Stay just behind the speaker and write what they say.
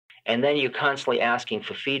And then you're constantly asking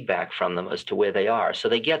for feedback from them as to where they are. So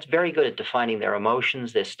they get very good at defining their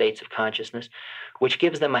emotions, their states of consciousness, which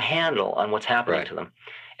gives them a handle on what's happening to them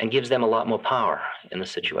and gives them a lot more power in the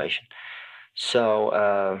situation.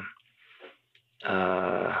 So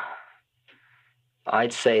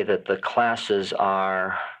I'd say that the classes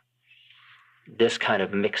are this kind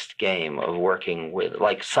of mixed game of working with,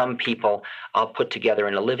 like some people I'll put together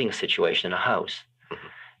in a living situation in a house.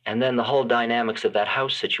 And then the whole dynamics of that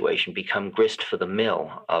house situation become grist for the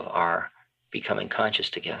mill of our becoming conscious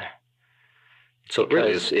together. So it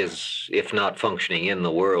really is, if not functioning in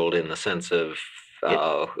the world in the sense of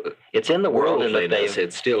it's in the world in that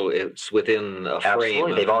it's within a frame.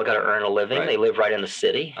 Absolutely, they've all got to earn a living. Right. They live right in the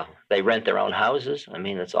city. They rent their own houses. I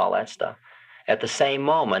mean, it's all that stuff. At the same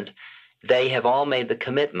moment, they have all made the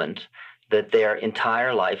commitment that their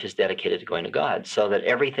entire life is dedicated to going to God, so that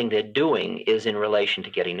everything they're doing is in relation to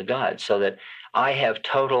getting to God, so that I have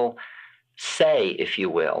total say, if you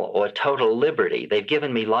will, or total liberty. They've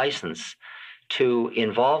given me license to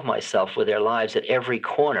involve myself with their lives at every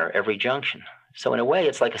corner, every junction. So in a way,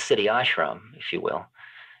 it's like a city ashram, if you will,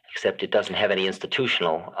 except it doesn't have any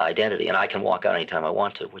institutional identity, and I can walk out anytime I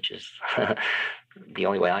want to, which is the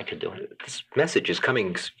only way I could do it. This message is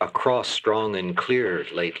coming across strong and clear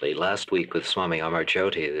lately. Last week with Swami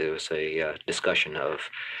Amarjyoti, there was a discussion of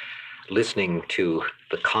listening to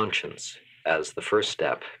the conscience as the first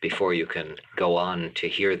step before you can go on to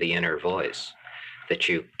hear the inner voice, that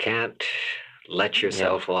you can't let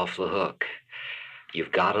yourself off the hook.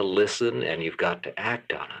 You've got to listen and you've got to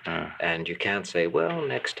act on it. And you can't say, well,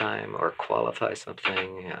 next time, or qualify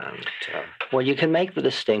something. And well, you can make the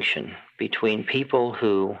distinction between people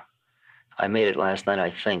who, I made it last night, I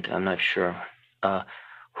think, I'm not sure,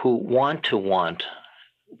 who want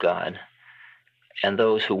God and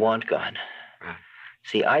those who want God. Right.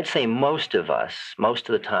 See, I'd say most of us, most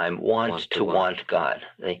of the time, want God.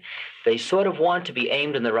 They sort of want to be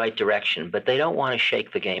aimed in the right direction, but they don't want to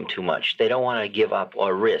shake the game too much. They don't want to give up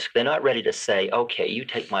or risk. They're not ready to say, okay, you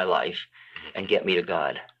take my life and get me to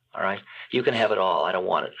God, all right? You can have it all. I don't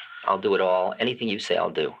want it. I'll do it all. Anything you say, I'll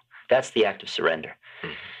do. That's the act of surrender.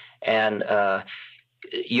 And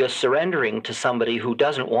you're surrendering to somebody who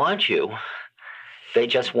doesn't want you. They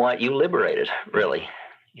just want you liberated, really,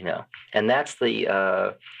 you know? And that's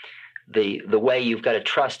the way you've got to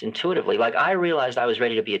trust intuitively. Like, I realized I was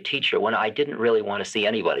ready to be a teacher when I didn't really want to see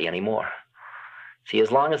anybody anymore. See,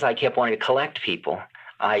 as long as I kept wanting to collect people,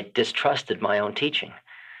 I distrusted my own teaching.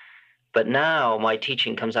 But now my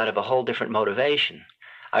teaching comes out of a whole different motivation.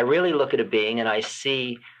 I really look at a being and I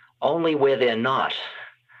see only where they're not.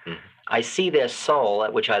 I see their soul,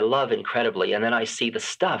 which I love incredibly, and then I see the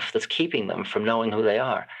stuff that's keeping them from knowing who they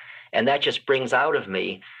are. And that just brings out of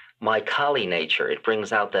me my Kali nature. It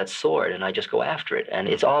brings out that sword, and I just go after it. And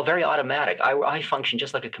it's all very automatic. I function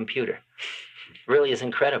just like a computer. It really is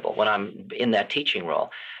incredible when I'm in that teaching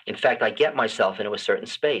role. In fact, I get myself into a certain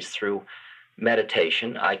space through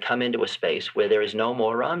meditation. I come into a space where there is no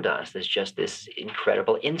more Ram Dass. There's just this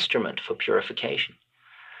incredible instrument for purification.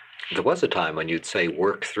 There was a time when you'd say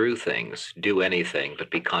work through things, do anything, but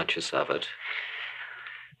be conscious of it.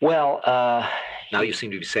 Well, now you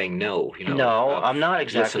seem to be saying no. You know, no, I'm not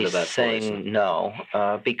exactly saying no,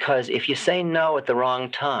 because if you say no at the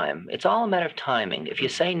wrong time, it's all a matter of timing. If you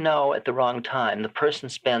say no at the wrong time, the person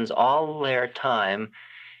spends all their time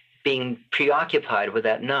being preoccupied with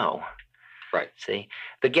that no. Right. See,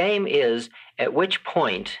 the game is, at which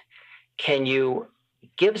point can you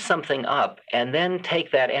give something up and then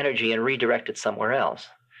take that energy and redirect it somewhere else?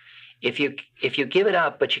 If you give it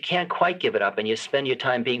up, but you can't quite give it up, and you spend your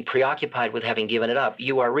time being preoccupied with having given it up,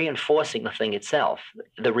 you are reinforcing the thing itself,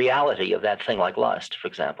 the reality of that thing, like lust, for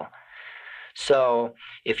example. So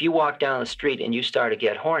if you walk down the street and you start to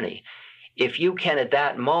get horny, if you can at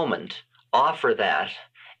that moment offer that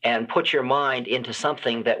and put your mind into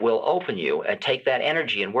something that will open you and take that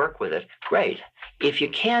energy and work with it, great. If you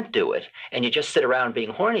can't do it and you just sit around being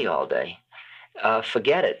horny all day,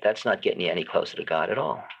 forget it. That's not getting you any closer to God at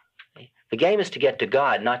all. The game is to get to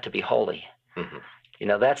God, not to be holy. You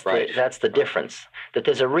know, that's the difference, that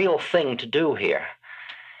there's a real thing to do here.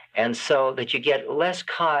 And so that you get less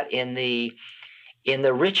caught in the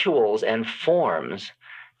rituals and forms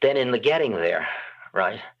than in the getting there,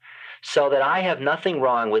 right? So that I have nothing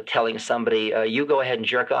wrong with telling somebody, you go ahead and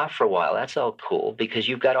jerk off for a while. That's all cool, because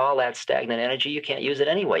you've got all that stagnant energy. You can't use it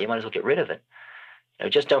anyway. You might as well get rid of it. You know,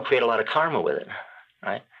 just don't create a lot of karma with it,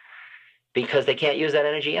 right? Because they can't use that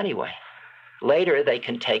energy anyway. Later, they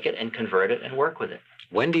can take it and convert it and work with it.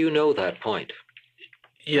 When do you know that point?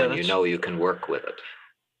 Yeah, when you know you can work with it?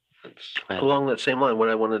 Along that same line,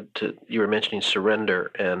 you were mentioning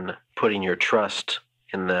surrender and putting your trust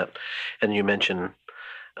in that, and you mentioned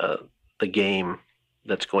the game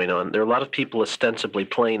that's going on. There are a lot of people ostensibly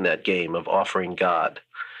playing that game of offering God,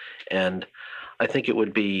 and I think it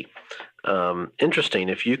would be interesting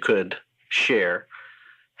if you could share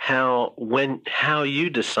how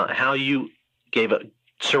you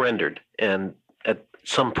surrendered, and at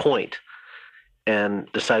some point,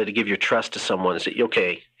 and decided to give your trust to someone and say,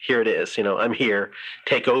 okay, here it is, I'm here,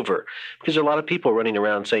 take over. Because there are a lot of people running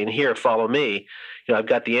around saying, here, follow me, I've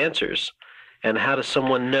got the answers. And how does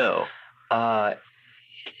someone know? It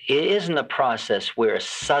isn't a process where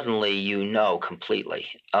suddenly you know completely.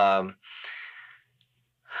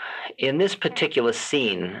 In this particular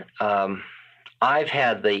scene, I've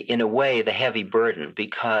had in a way, the heavy burden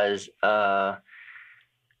because I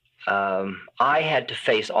had to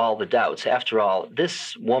face all the doubts. After all,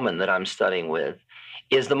 this woman that I'm studying with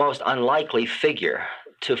is the most unlikely figure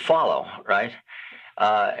to follow, right?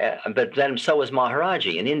 But then so is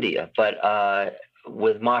Maharaji in India. But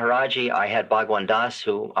with Maharaji, I had Bhagwan Das,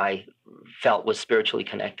 who I felt was spiritually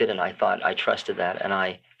connected, and I thought I trusted that, and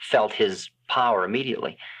I felt his power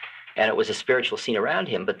immediately. And it was a spiritual scene around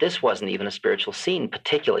him, but this wasn't even a spiritual scene,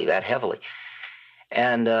 particularly that heavily.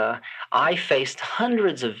 And I faced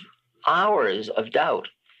hundreds of hours of doubt,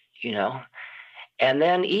 and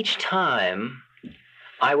then each time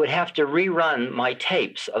I would have to rerun my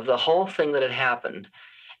tapes of the whole thing that had happened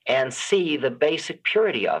and see the basic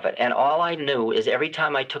purity of it. And all I knew is every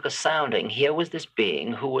time I took a sounding, here was this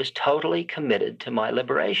being who was totally committed to my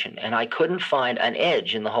liberation, and I couldn't find an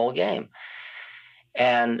edge in the whole game.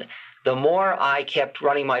 And the more I kept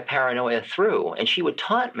running my paranoia through, and she would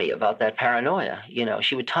taunt me about that paranoia,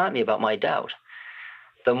 she would taunt me about my doubt.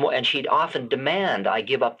 The more, and she'd often demand I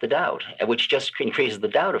give up the doubt, which just increases the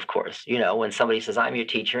doubt, of course. When somebody says, I'm your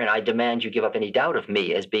teacher, and I demand you give up any doubt of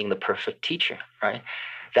me as being the perfect teacher, right?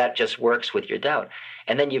 That just works with your doubt.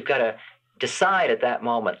 And then you've got to decide at that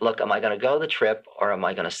moment, look, am I going to go the trip or am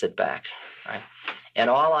I going to sit back, right? And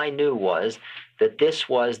all I knew was that this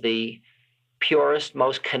was the purest,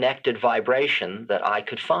 most connected vibration that I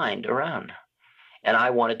could find around. And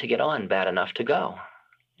I wanted to get on bad enough to go,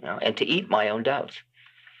 and to eat my own doubts.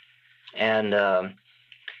 And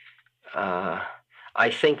I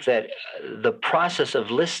think that the process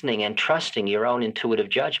of listening and trusting your own intuitive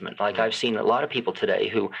judgment, like I've seen a lot of people today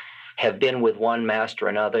who have been with one master or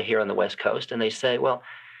another here on the West Coast, and they say, well,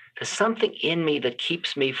 there's something in me that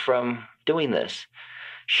keeps me from doing this.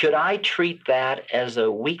 Should I treat that as a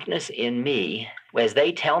weakness in me, as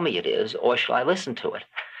they tell me it is, or should I listen to it?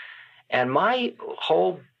 And my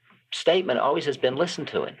whole statement always has been, listen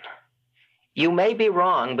to it. You may be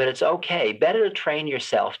wrong, but it's okay. Better to train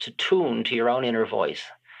yourself to tune to your own inner voice.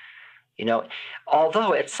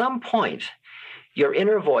 Although at some point, your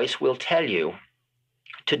inner voice will tell you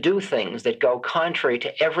to do things that go contrary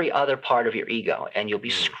to every other part of your ego, and you'll be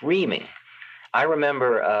screaming. I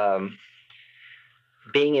remember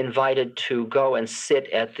being invited to go and sit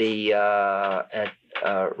at the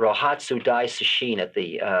Rohatsu Dai Sesshin at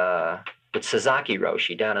the with Sasaki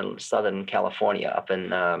Roshi down in Southern California, up in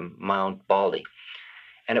Mount Baldy.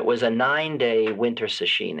 And it was a 9-day winter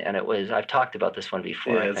sesshin, and I've talked about this one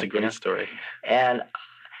before. Yeah, it's a great story. And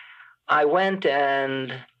I went,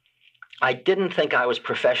 and I didn't think I was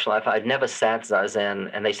professional. I'd never sat zazen,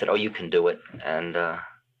 and they said, oh, you can do it. And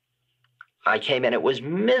I came in, it was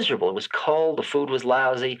miserable. It was cold, the food was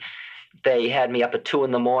lousy. They had me up at 2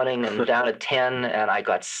 in the morning and down at 10, and I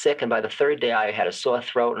got sick. And by the third day, I had a sore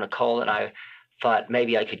throat and a cold, and I thought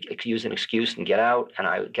maybe I could use an excuse and get out. And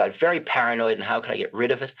I got very paranoid, and how could I get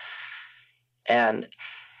rid of it? And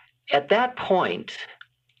at that point,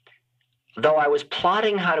 though I was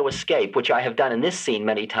plotting how to escape, which I have done in this scene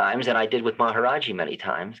many times, and I did with Maharaji many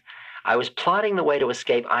times, I was plotting the way to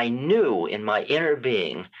escape. I knew in my inner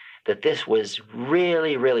being that this was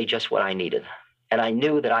really, really just what I needed. And I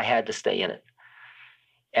knew that I had to stay in it.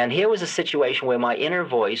 And here was a situation where my inner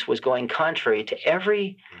voice was going contrary to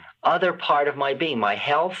every other part of my being, my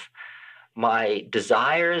health, my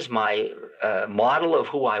desires, my model of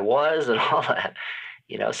who I was, and all that.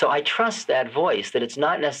 So I trust that voice, that it's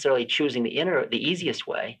not necessarily choosing the easiest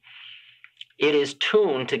way. It is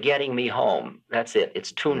tuned to getting me home. That's it.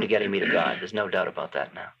 It's tuned to getting me to God. There's no doubt about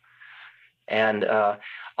that now. And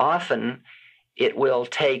often it will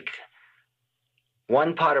take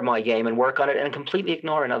one part of my game and work on it and completely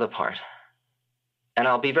ignore another part. And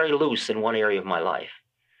I'll be very loose in one area of my life.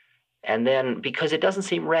 And then, because it doesn't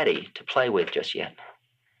seem ready to play with just yet,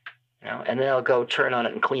 and then I'll go turn on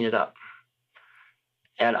it and clean it up.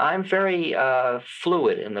 And I'm very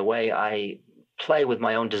fluid in the way I play with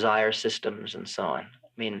my own desire systems and so on.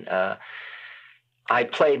 I mean, I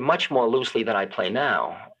played much more loosely than I play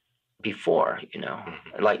now before,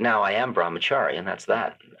 Like now I am brahmachari, and that's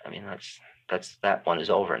that. I mean, that's that one is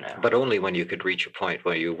over now. But only when you could reach a point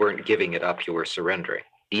where you weren't giving it up, you were surrendering.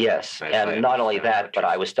 Yes, and not only that, but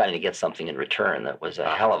I was starting to get something in return that was a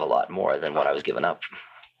hell of a lot more than what I was giving up,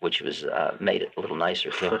 which was made it a little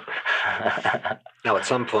nicer too. Now, at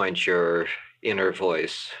some point, your inner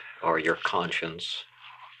voice or your conscience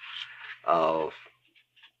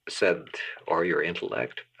said, or your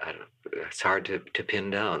intellect, it's hard to pin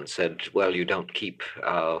down, said, well, you don't keep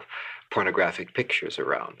pornographic pictures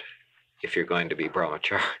around if you're going to be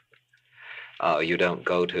brahmachari. You don't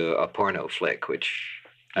go to a porno flick, which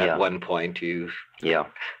at one point you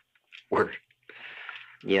were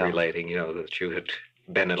relating, that you had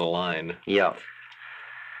been in a line. Yeah.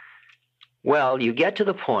 Well, you get to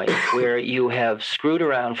the point where you have screwed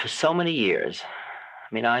around for so many years.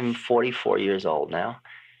 I mean, I'm 44 years old now.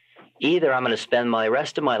 Either I'm going to spend my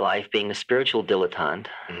rest of my life being a spiritual dilettante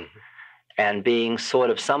and being sort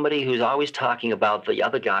of somebody who's always talking about the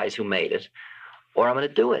other guys who made it, or I'm going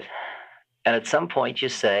to do it. And at some point you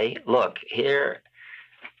say, look, here,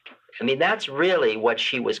 I mean, that's really what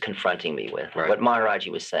she was confronting me with, what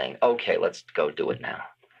Maharaji was saying. Okay, let's go do it now.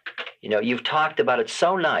 You've talked about it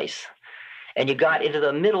so nice, and you got into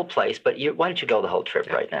the middle place, but why don't you go the whole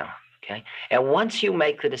trip right now? Okay. And once you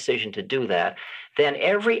make the decision to do that, then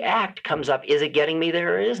every act comes up, is it getting me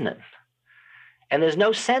there or isn't it? And there's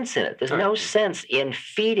no sense in it. There's no sense in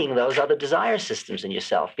feeding those other desire systems in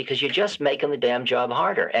yourself, because you're just making the damn job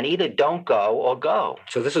harder. And either don't go or go.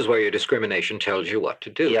 So this is where your discrimination tells you what to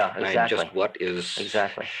do. Yeah, exactly. And just what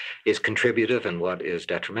is contributive and what is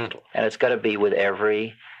detrimental. And it's got to be with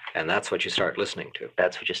every... And that's what you start listening to.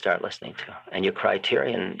 That's what you start listening to. And your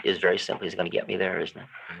criterion is very simple. Is it going to get me there, isn't it?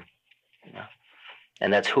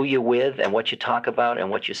 And that's who you're with and what you talk about and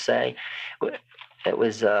what you say. It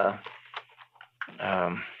was,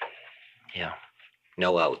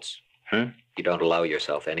 No outs. You don't allow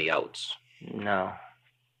yourself any outs. No,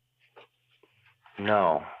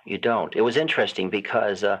 you don't. It was interesting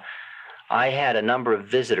because I had a number of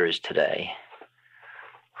visitors today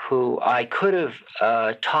who I could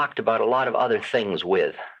have talked about a lot of other things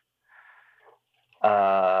with.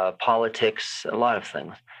 Politics, a lot of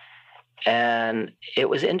things. And it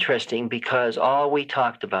was interesting because all we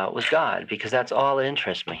talked about was God, because that's all that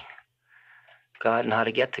interests me. God and how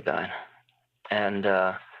to get to God. And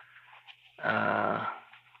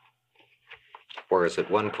whereas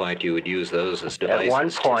at one point you would use those as devices at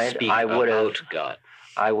one point, to speak I would about have, God.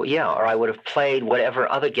 Or I would have played whatever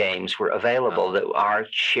other games were available that our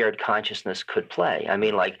shared consciousness could play. I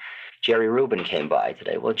mean, like Jerry Rubin came by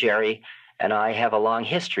today. Well, Jerry and I have a long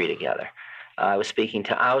history together. I was speaking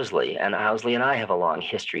to Owsley, and Owsley and I have a long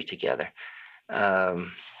history together.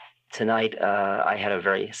 Tonight, I had a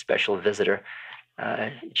very special visitor.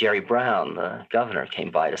 Jerry Brown, the governor,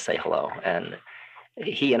 came by to say hello. And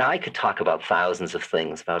he and I could talk about thousands of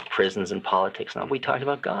things, about prisons and politics. And we talked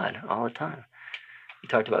about God all the time. We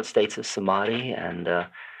talked about states of samadhi and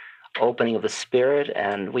opening of the spirit.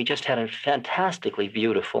 And we just had a fantastically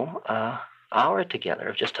beautiful hour together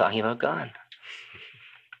of just talking about God.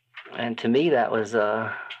 And to me, that was,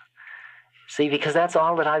 because that's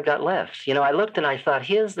all that I've got left. I looked and I thought,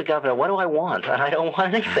 here's the governor. What do I want? And I don't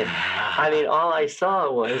want anything. I mean, all I saw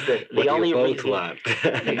was that the only reason... want.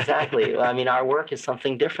 Exactly. I mean, our work is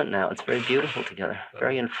something different now. It's very beautiful together.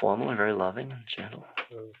 Very informal and very loving and gentle.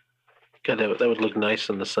 God, that would look nice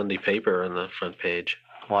in the Sunday paper on the front page.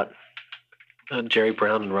 What? Jerry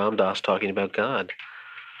Brown and Ram Dass talking about God.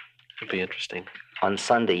 It'd be interesting. On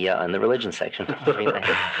Sunday, in the religion section.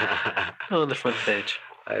 On the front page.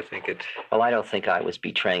 I think it... Well, I don't think I was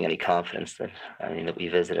betraying any confidence that we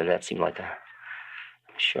visited. That seemed like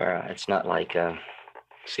sure, it's not like...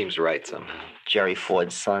 Seems right somehow. Jerry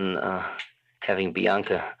Ford's son having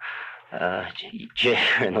Bianca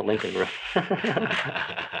Jr. in the Lincoln room.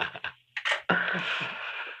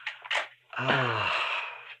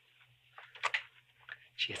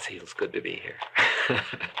 Gee, it feels good to be here.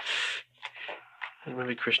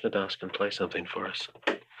 Maybe Krishna Das can play something for us.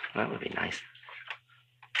 That would be nice.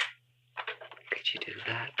 Could you do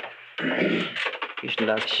that? Krishna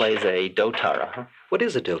Das plays a dotara, huh? What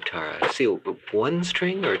is a dotara? I see one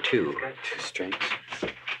string or two? It's got 2 strings.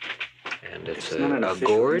 And it's a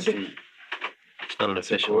gourd? Instrument. It's not an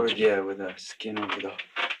It's a official gourd, instrument. yeah, with a skin over the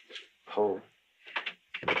hole.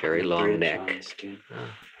 And a very long Bridge neck. on the skin.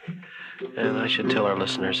 And I should tell our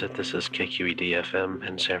listeners that this is KQED FM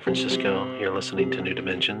in San Francisco. You're listening to New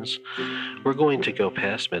Dimensions. We're going to go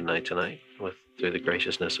past midnight tonight with through the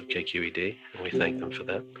graciousness of KQED, and we thank them for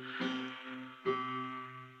that.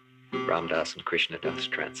 Ram Dass and Krishna Das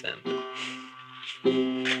transcend.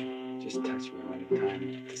 Just touch me one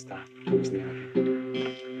time to stop. Close the audio.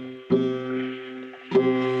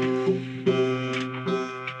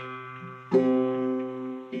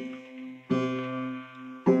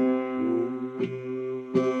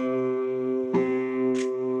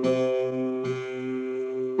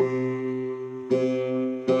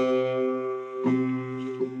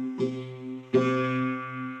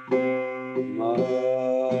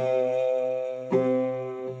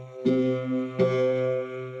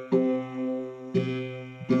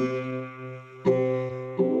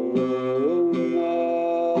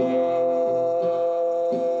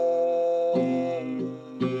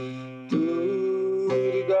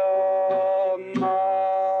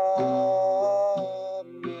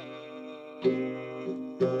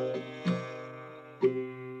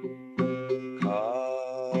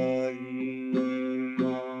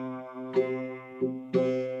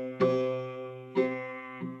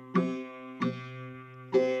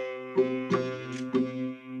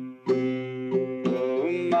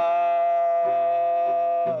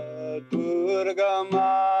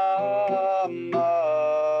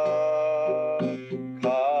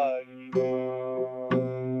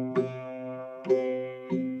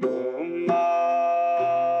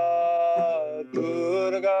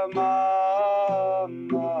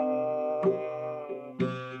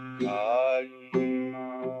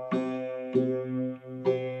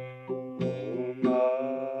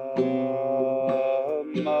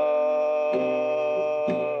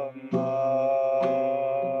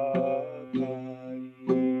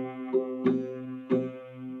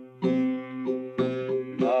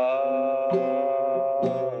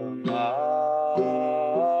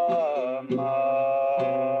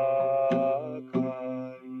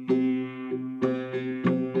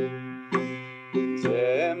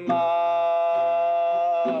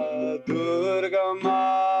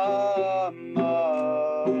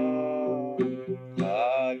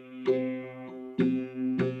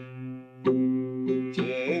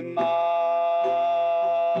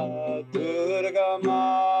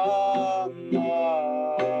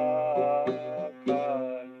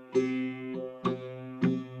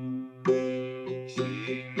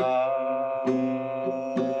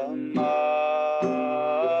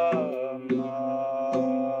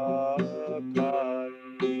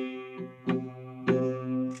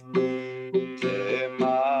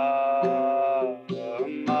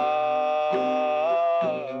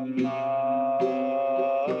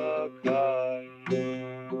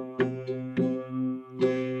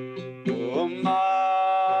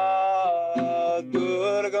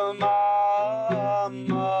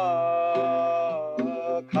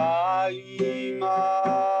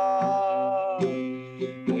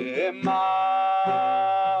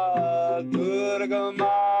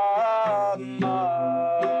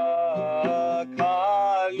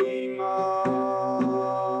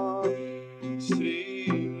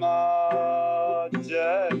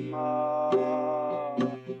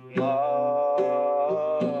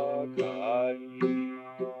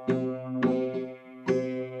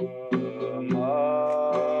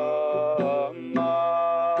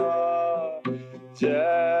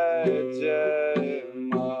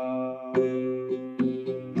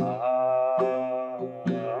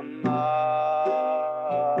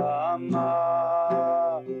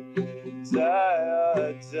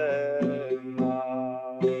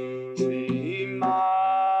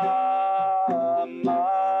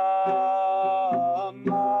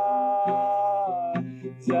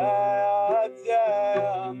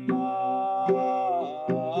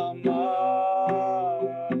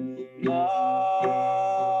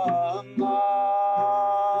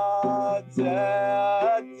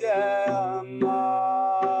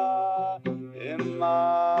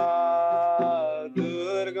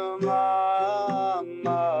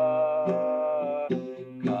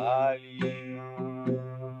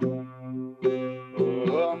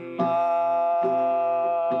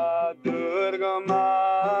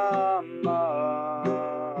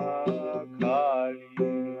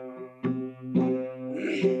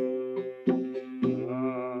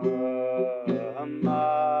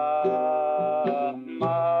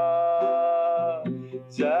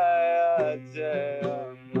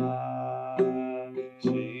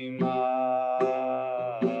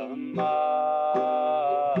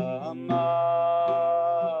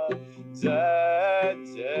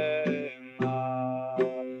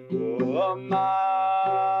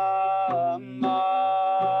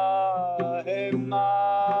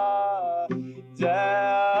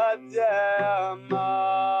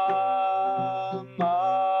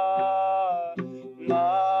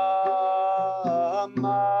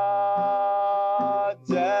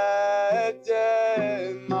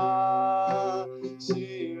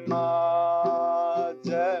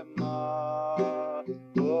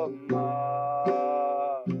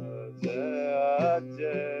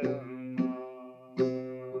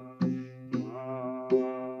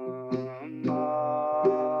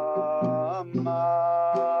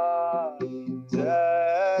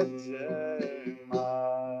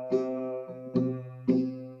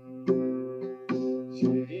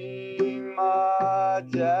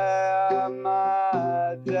 Jaya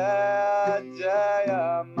Ma, Jaya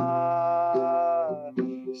Jaya Ma,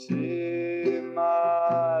 Shima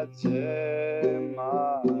Jaya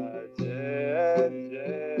Ma, Jaya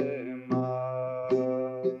Jaya Ma,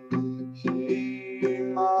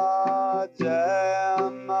 Shima Jaya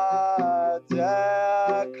Ma,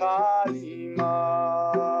 Jaya Kali Ma,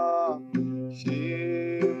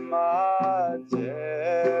 Shima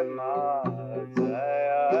Jaya Ma,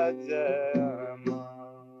 Jaya Jaya Ma,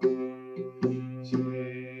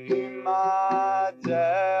 Shima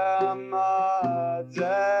Jaya Ma,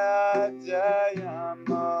 Jaya Jaya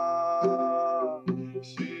Ma,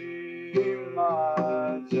 Shima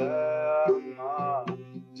Jaya Ma,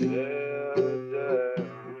 Jaya Jaya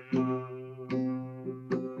Ma,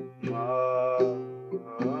 Ma,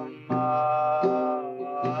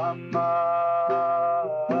 Ma,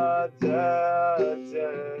 Jaya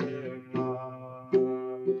Jaya Ma,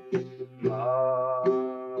 Ma,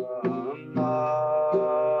 Ma,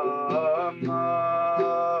 Ma,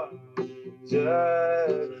 Jaya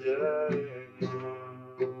Jaya Ma,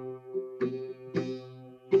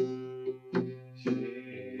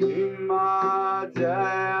 Shima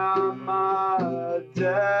Jaya Ma,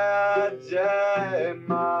 Jaya Jaya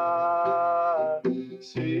Ma,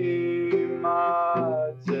 Shima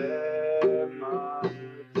Jaya Ma,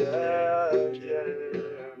 Jaya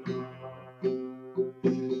Jaya Ma,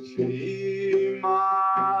 Shima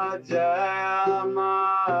Jaya Ma,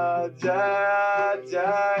 Jaya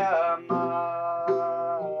Jaya Ma,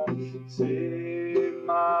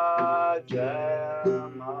 Shima Jaya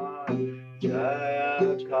Ma, Jaya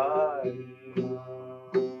Kali Ma,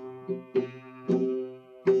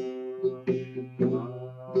 Ma,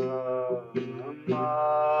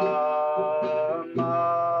 Ma,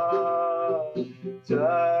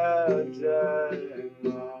 Jaya Jaya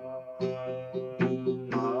Ma,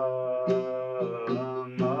 Ma,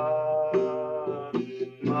 Ma,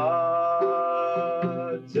 Ma,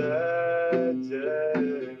 Jaya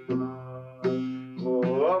Jaya Ma,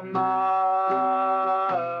 oh Ma,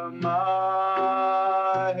 Ma,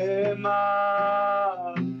 He Ma,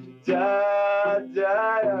 Jaya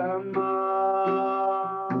Jaya Ma,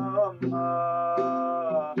 Ma,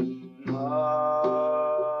 Ma,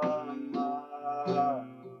 Ma,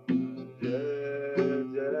 Jaya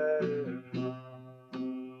Jaya Ma,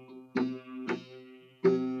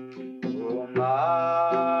 oh Ma,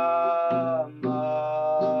 Ma,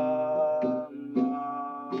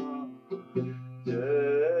 Ma,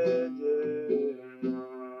 Jaya Jaya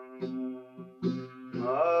Ma,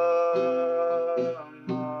 Ma,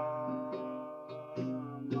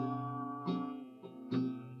 Ma,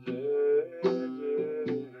 Jaya Jaya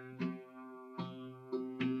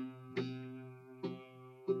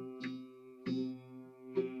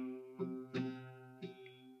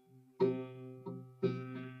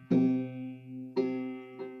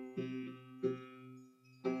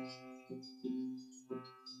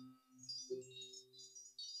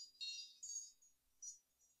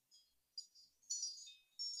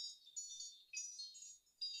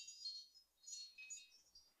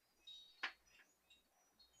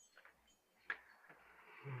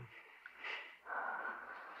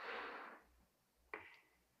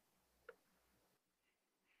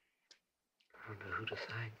I don't know who to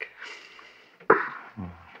thank.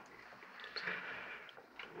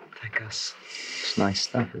 Thank us. It's nice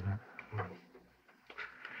stuff, isn't it?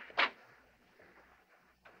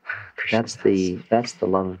 Krishna, That's the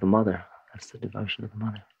love of the mother. That's the devotion of the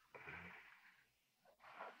mother.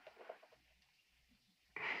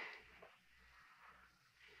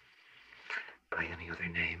 by any other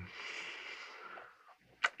name.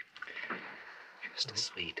 Just as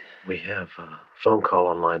sweet. We have a phone call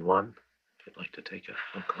on line 1. If you'd like to take a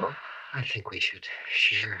phone call. I think we should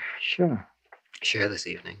Sure. share this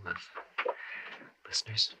evening with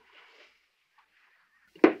listeners.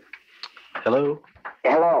 Hello?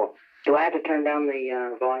 Hello. Do I have to turn down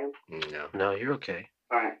the volume? No. No, you're okay.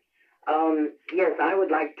 All right. Yes, I would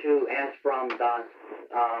like to ask Ram Das,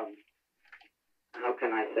 how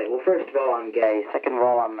can I say? Well, first of all, I'm gay. Second of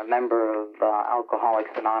all, I'm a member of Alcoholics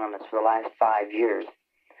Anonymous for the last 5 years.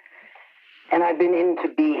 And I've been in to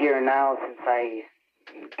be here now since I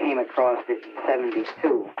came across it in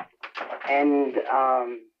 72. And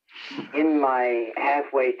in my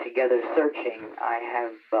halfway together searching, I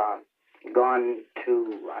have gone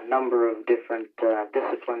to a number of different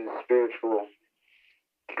disciplines, spiritual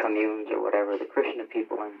communes or whatever, the Krishna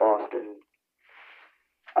people in Boston.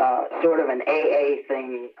 Sort of an AA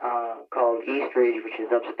thing called Eastridge, which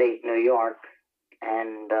is upstate New York,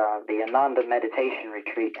 and the Ananda Meditation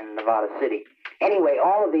Retreat in Nevada City. Anyway,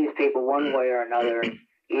 all of these people, one way or another,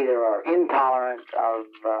 either are intolerant of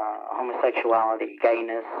homosexuality,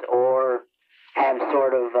 gayness, or have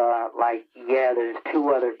sort of like, yeah, there's two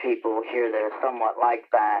other people here that are somewhat like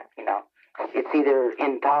that, you know. It's either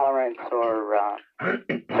intolerance or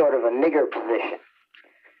sort of a nigger position.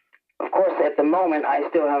 Of course, at the moment, I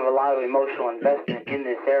still have a lot of emotional investment in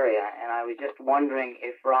this area, and I was just wondering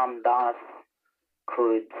if Ram Dass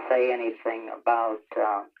could say anything about,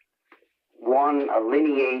 one, a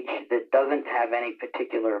lineage that doesn't have any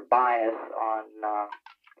particular bias on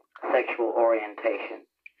sexual orientation.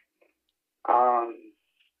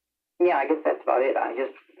 Yeah, I guess that's about it. I'm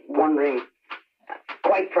just wondering,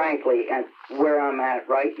 quite frankly, at where I'm at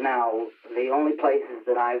right now, the only places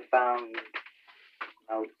that I've found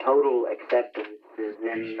total acceptance is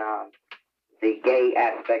in the gay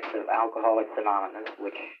aspects of Alcoholics Anonymous,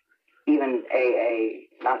 which even AA,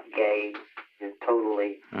 not gay, is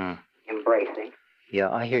totally embracing. Yeah,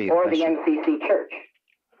 I hear you. Or question. the MCC Church.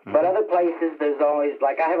 But other places, there's always,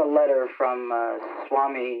 like I have a letter from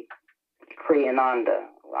Swami Kriyananda.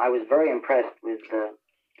 I was very impressed with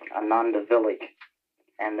Ananda Village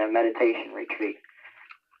and their meditation retreat.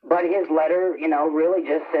 But his letter, really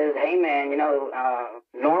just says, hey man,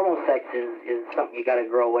 normal sex is something you got to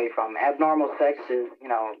grow away from. Abnormal sex is,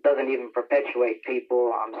 doesn't even perpetuate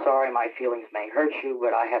people. I'm sorry my feelings may hurt you,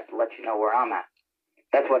 but I have to let you know where I'm at.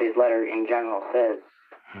 That's what his letter in general says.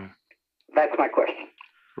 That's my question.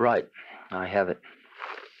 Right. I have it.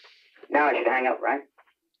 Now I should hang up, right?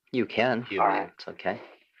 You can. All right. It's okay.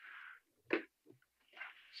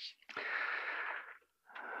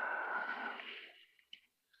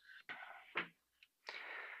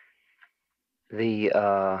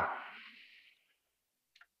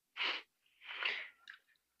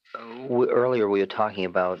 Earlier we were talking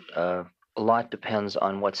about a lot depends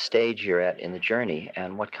on what stage you're at in the journey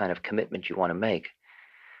and what kind of commitment you want to make.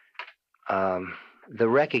 The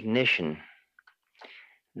recognition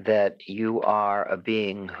that you are a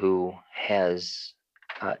being who has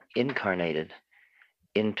incarnated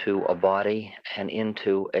into a body and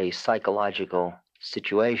into a psychological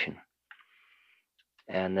situation,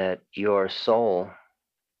 and that your soul,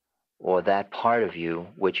 or that part of you,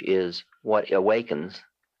 which is what awakens,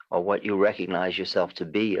 or what you recognize yourself to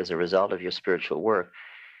be as a result of your spiritual work,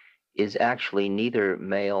 is actually neither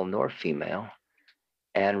male nor female,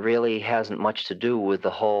 and really hasn't much to do with the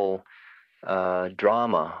whole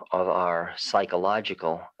drama of our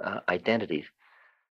psychological identities.